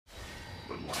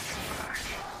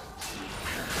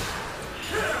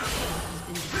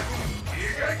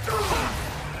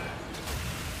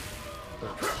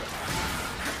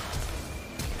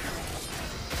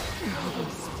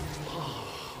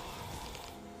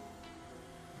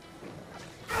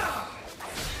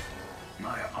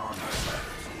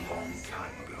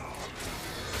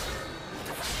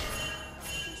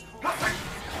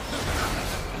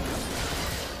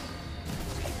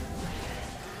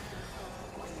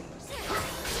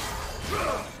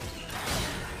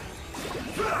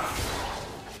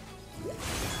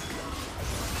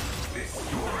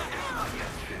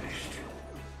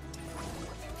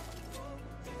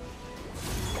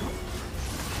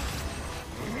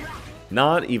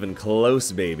Not even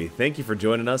close, baby. Thank you for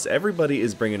joining us. Everybody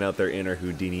is bringing out their inner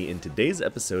Houdini in today's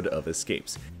episode of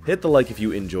Escapes. Hit the like if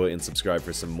you enjoy and subscribe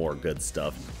for some more good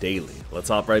stuff daily. Let's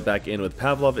hop right back in with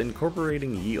Pavlov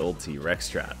incorporating ye old T-Rex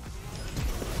trap.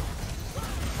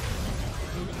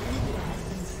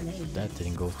 That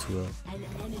didn't go too well.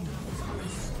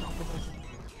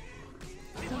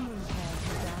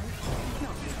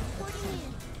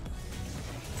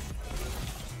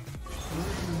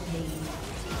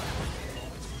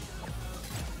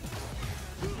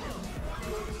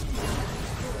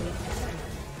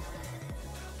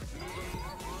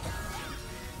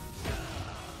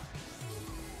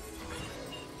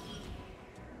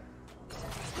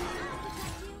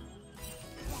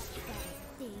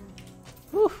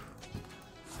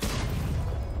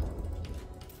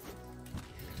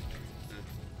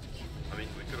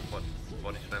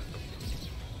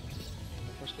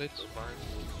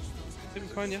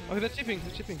 Tipping's fine, yeah. Oh, they're tipping,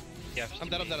 they're tipping. Yeah, I'm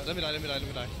dead, Let me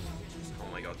die.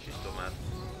 Oh my god, she's still mad.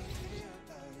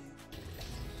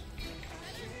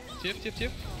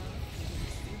 Tip.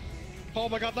 Oh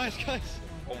my god, nice, guys.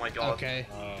 Oh my god. Okay.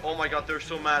 Oh my god, they're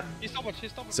so mad. She's stubborn.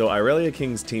 So Irelia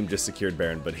King's team just secured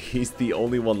Baron, but he's the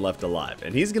only one left alive,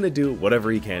 and he's gonna do whatever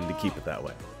he can to keep it that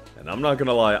way. And I'm not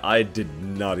gonna lie, I did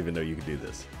not even know you could do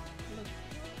this.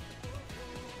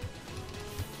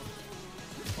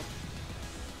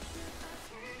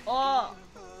 Oh!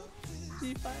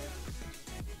 G5.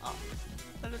 Oh.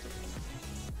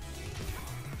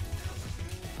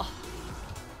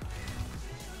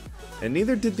 And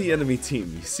neither did the enemy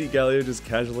team. You see Galio just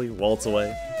casually waltz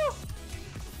away. I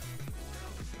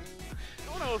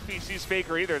don't know if he sees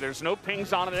Faker either. There's no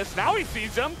pings on this. Now he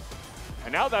sees him.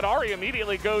 And now that Ahri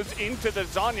immediately goes into the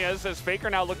Zhonya's as Faker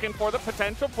now looking for the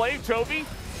potential play. Chovy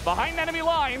behind enemy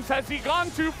lines. Has he gone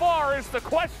too far is the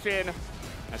question.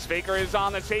 As Faker is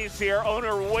on the chase here,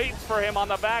 Owner waits for him on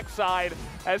the backside.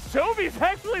 As Chovy's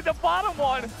actually the bottom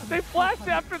one. They flashed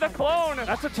after the clone.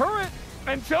 That's a turret.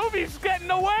 And Chovy's getting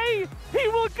away. He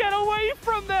will get away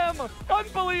from them.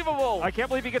 Unbelievable. I can't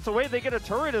believe he gets away. They get a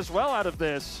turret as well out of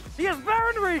this. He has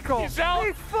Baron recall. He's out.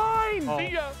 He's fine.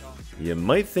 Oh. You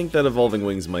might think that Evolving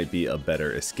Wings might be a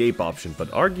better escape option, but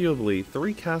arguably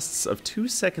 3 casts of 2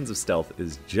 seconds of stealth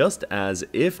is just as,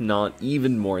 if not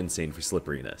even more insane for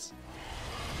slipperiness.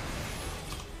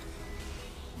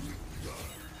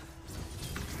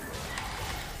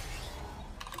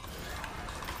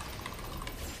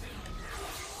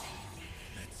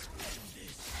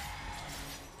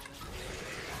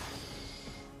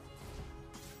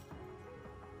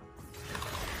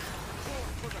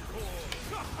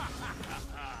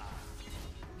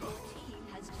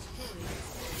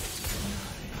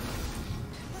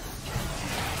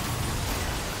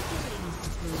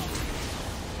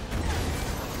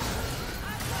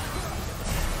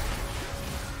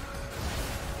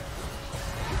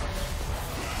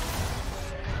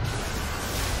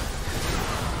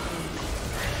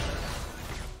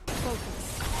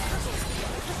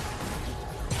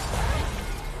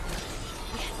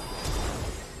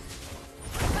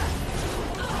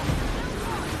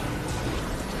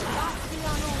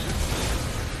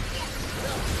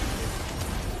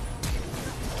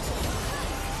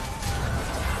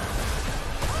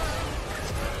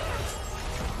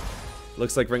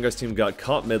 Looks like Rengar's team got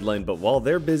caught mid lane, but while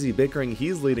they're busy bickering,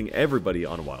 he's leading everybody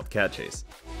on a wild cat chase.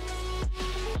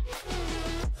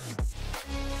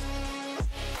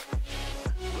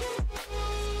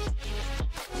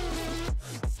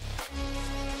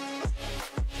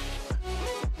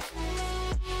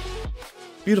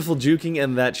 Beautiful juking,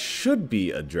 and that should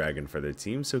be a dragon for their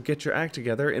team, so get your act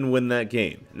together and win that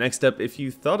game. Next up, if you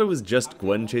thought it was just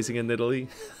Gwen chasing in Italy,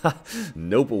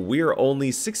 nope, we're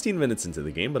only 16 minutes into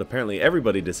the game, but apparently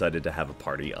everybody decided to have a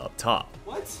party up top.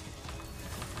 What?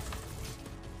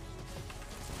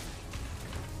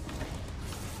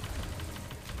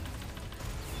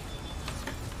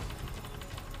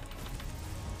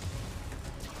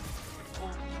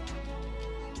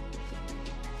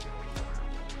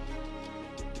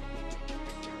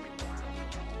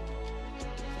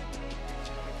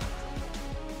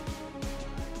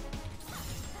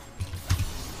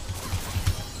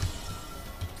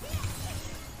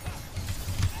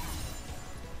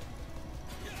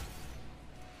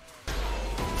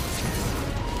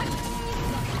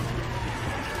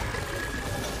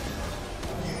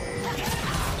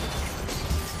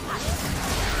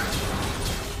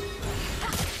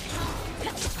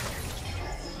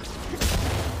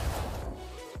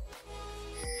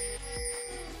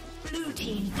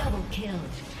 kill.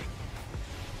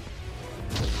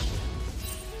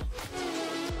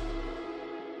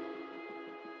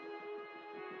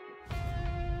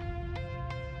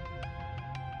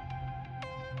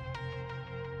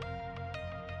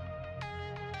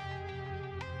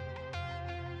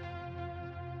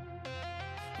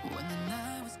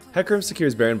 Hecarim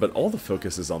secures Baron, but all the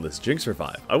focus is on this Jinx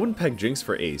revive. I wouldn't peg Jinx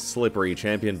for a slippery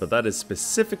champion, but that is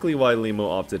specifically why Limo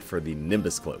opted for the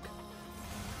Nimbus cloak.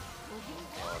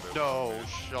 No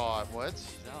shot. What?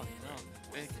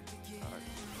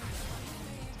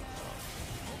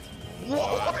 No.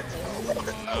 What?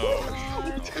 No.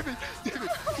 Damn it.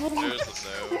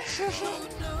 There's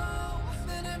a no.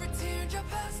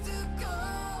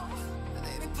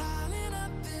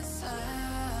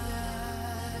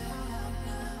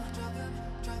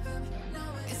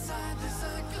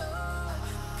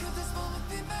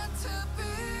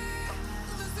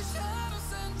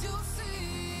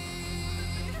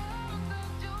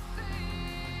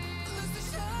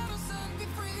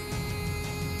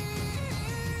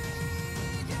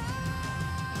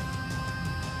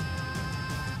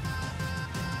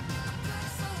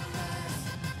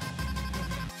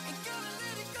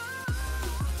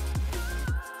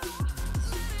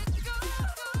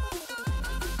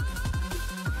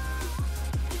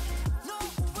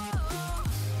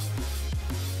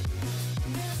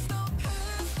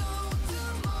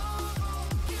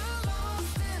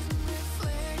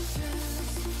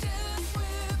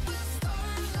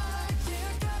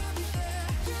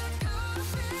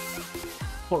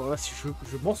 Oh là là, si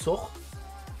je m'en sors.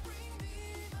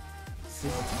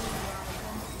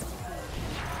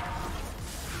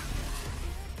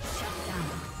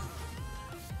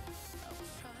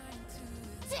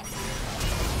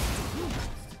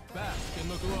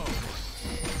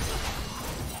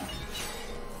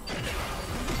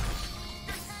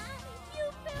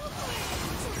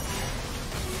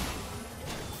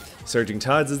 Surging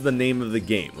Tides is the name of the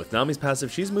game. With Nami's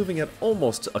passive, she's moving at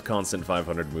almost a constant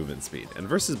 500 movement speed, and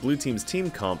versus blue team's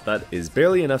team comp, that is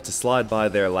barely enough to slide by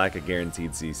their lack of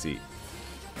guaranteed CC.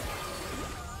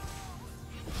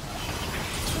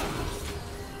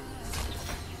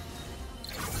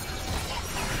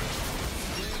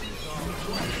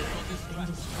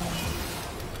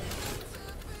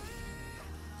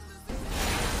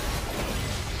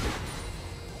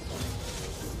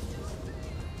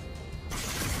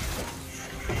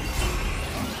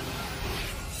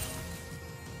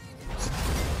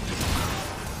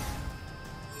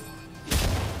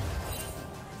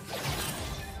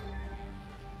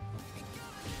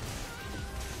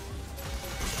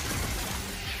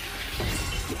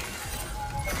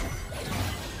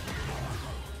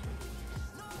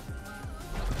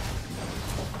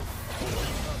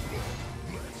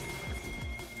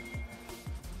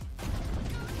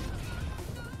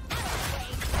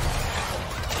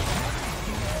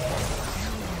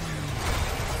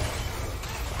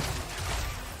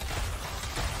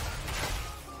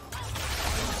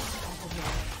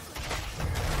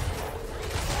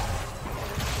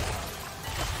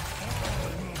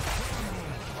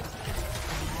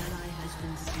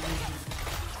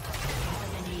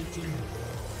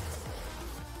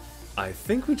 I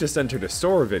think we just entered a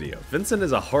store video. Vincent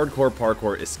is a hardcore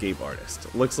parkour escape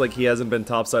artist. Looks like he hasn't been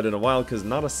topside in a while because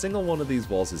not a single one of these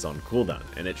walls is on cooldown,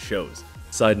 and it shows.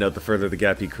 Side note, the further the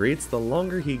gap he creates, the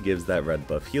longer he gives that red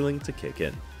buff healing to kick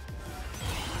in.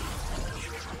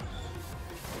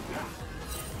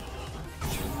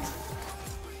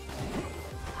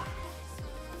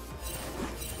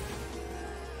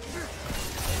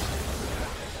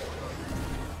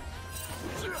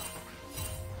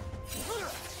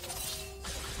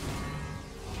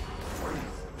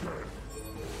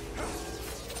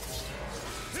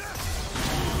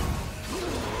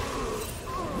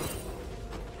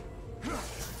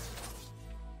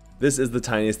 This is the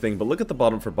tiniest thing, but look at the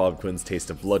bottom for Bob Quinn's Taste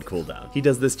of Blood cooldown. He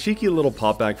does this cheeky little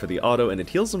pop back for the auto and it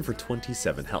heals him for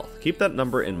 27 health. Keep that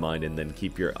number in mind and then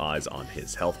keep your eyes on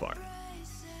his health bar.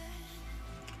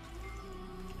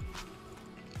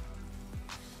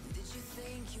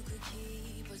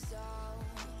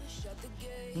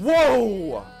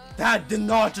 Whoa! That did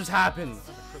not just happen!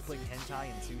 Crippling hentai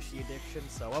and sushi addiction,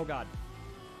 so oh god.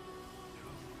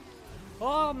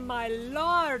 Oh my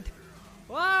lord!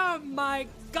 Oh my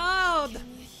god!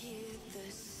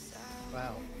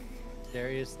 Wow.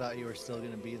 Darius thought you were still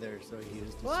gonna be there, so he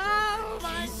used his Oh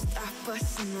my... Stop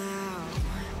us now.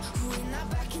 We're not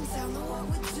back in town, know what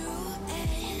we're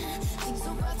doing. Things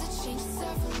are about to change, it's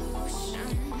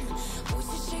evolution. Once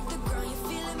you shake the ground, you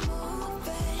feel it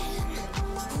moving.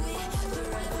 With the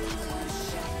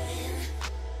revolution.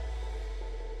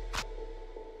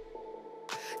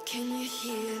 Can you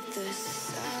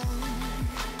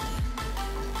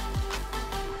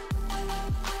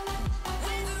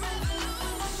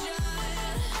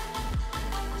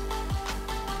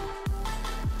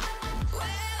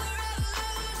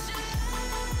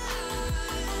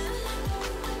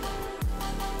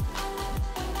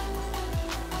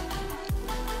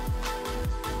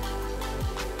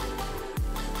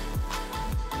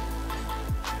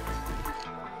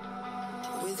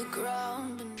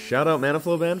shout out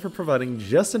Manaflow Band for providing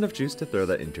just enough juice to throw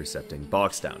that intercepting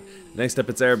box down. Next up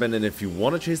it's Erubin, and if you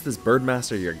want to chase this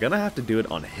Birdmaster, you're gonna have to do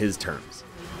it on his terms.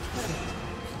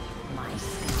 My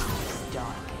sky's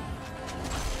dark.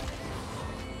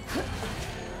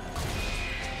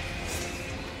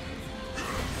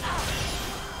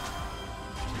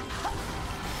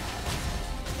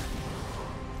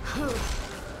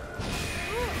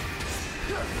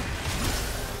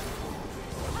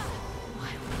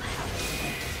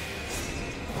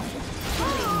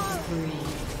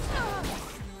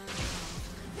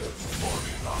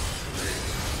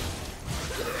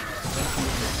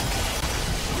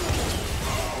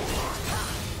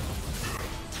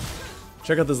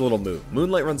 Check out this little move.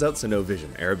 Moonlight runs out, so no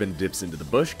vision. Erubin dips into the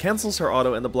bush, cancels her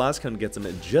auto, and the blast cone gets him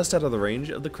just out of the range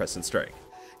of the Crescent Strike.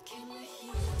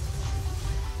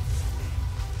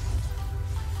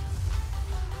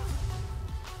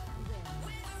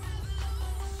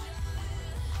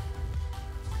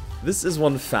 This is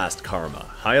one fast Karma.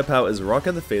 Hayve is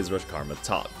rocking the Phase Rush Karma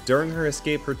top. During her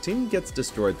escape, her team gets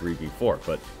destroyed 3v4,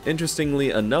 but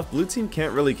interestingly enough, blue team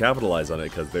can't really capitalize on it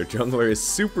because their jungler is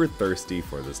super thirsty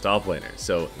for this top laner,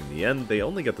 so in the end, they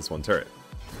only get this one turret.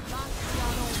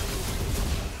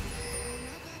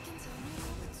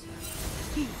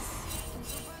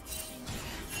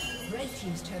 Red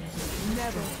team's turret has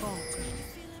never faltered.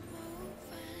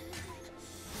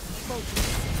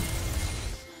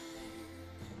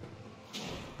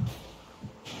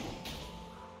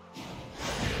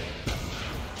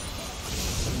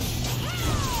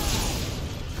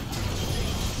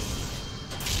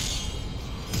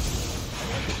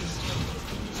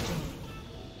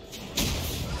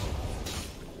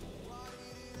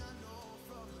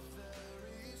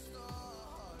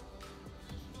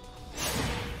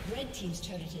 Red team's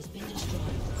turret has been destroyed.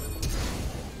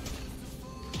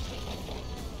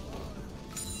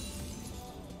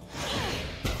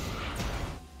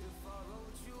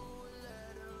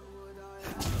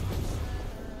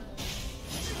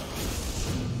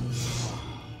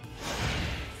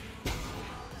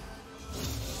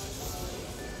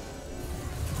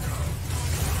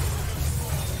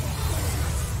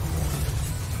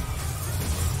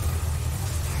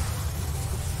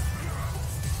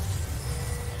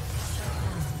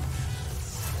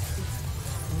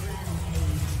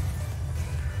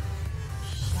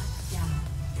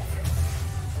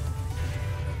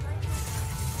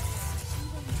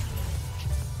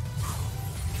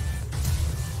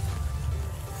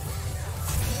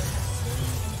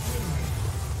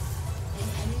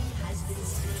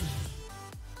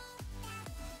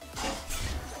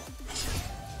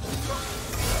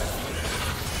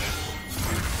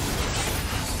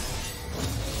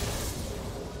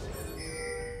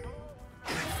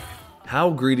 How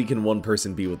greedy can one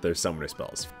person be with their summoner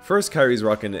spells? First, Kyriey's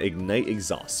rocking Ignite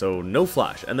Exhaust, so no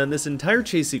flash, and then this entire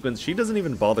chase sequence, she doesn't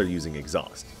even bother using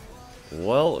Exhaust.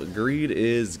 Well, greed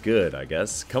is good, I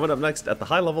guess. Coming up next, at the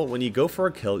high level, when you go for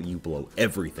a kill, you blow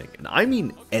everything, and I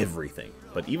mean everything,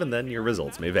 but even then, your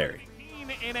results may vary.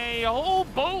 In a whole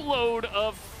boatload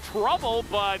of trouble,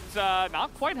 but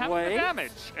not quite having the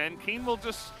damage, and Keen will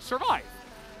just survive.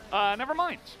 Never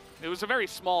mind. It was a very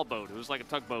small boat. It was like a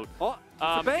tugboat. Oh,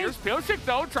 here's Pyosik,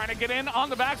 though, trying to get in on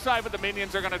the backside, but the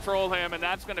minions are going to troll him, and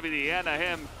that's going to be the end of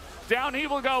him. Down he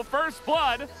will go, first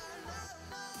blood.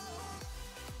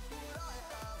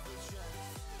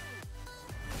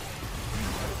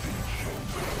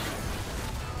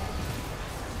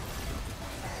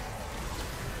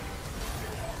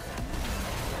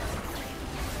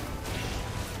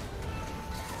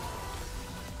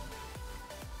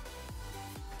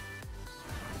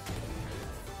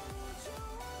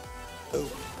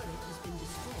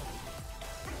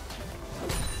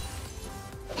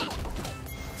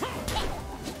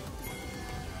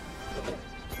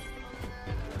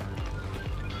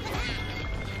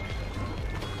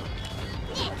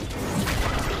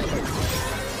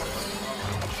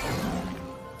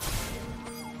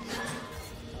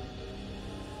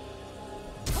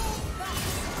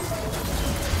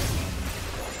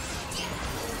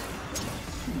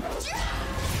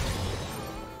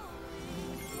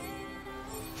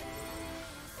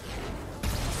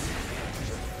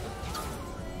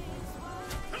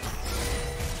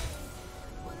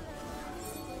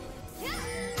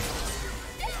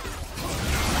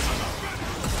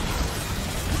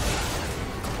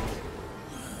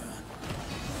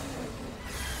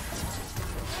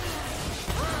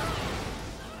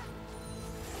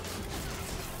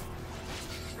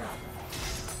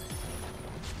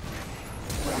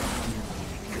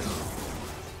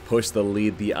 push the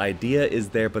lead. The idea is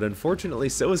there, but unfortunately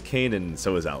so is Kayn and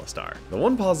so is Alistar. The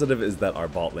one positive is that our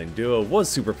bot lane duo was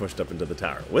super pushed up into the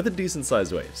tower with a decent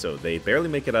sized wave, so they barely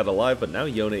make it out alive, but now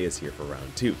Yone is here for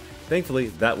round 2. Thankfully,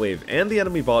 that wave and the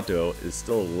enemy bot duo is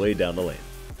still way down the lane.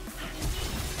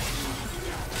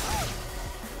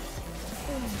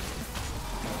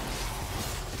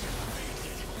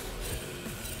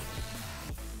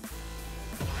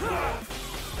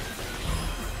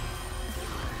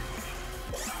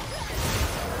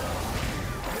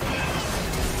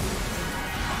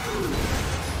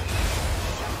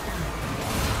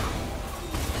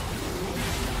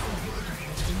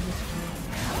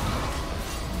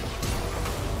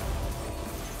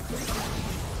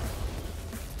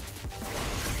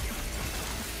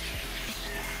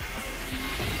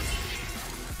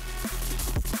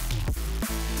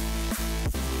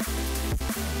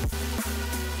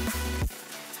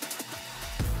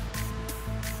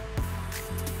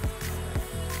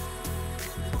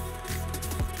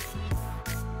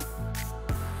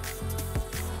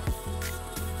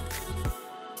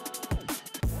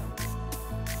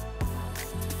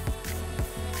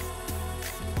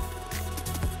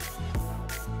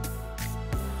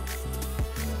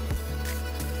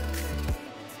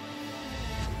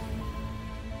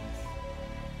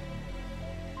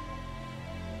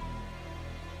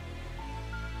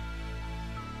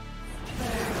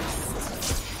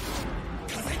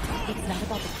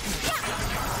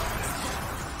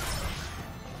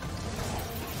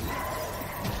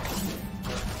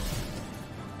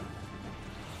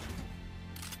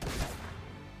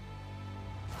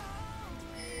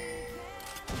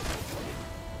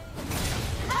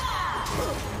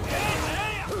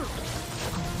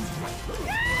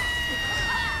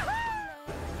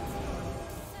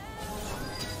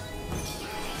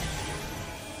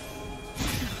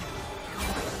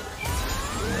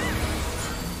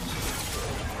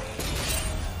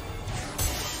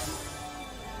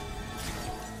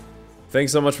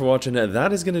 Thanks so much for watching.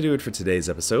 That is going to do it for today's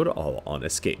episode, all on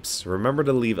escapes. Remember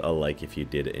to leave a like if you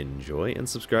did enjoy, and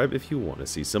subscribe if you want to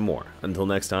see some more. Until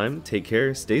next time, take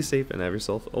care, stay safe, and have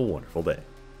yourself a wonderful day.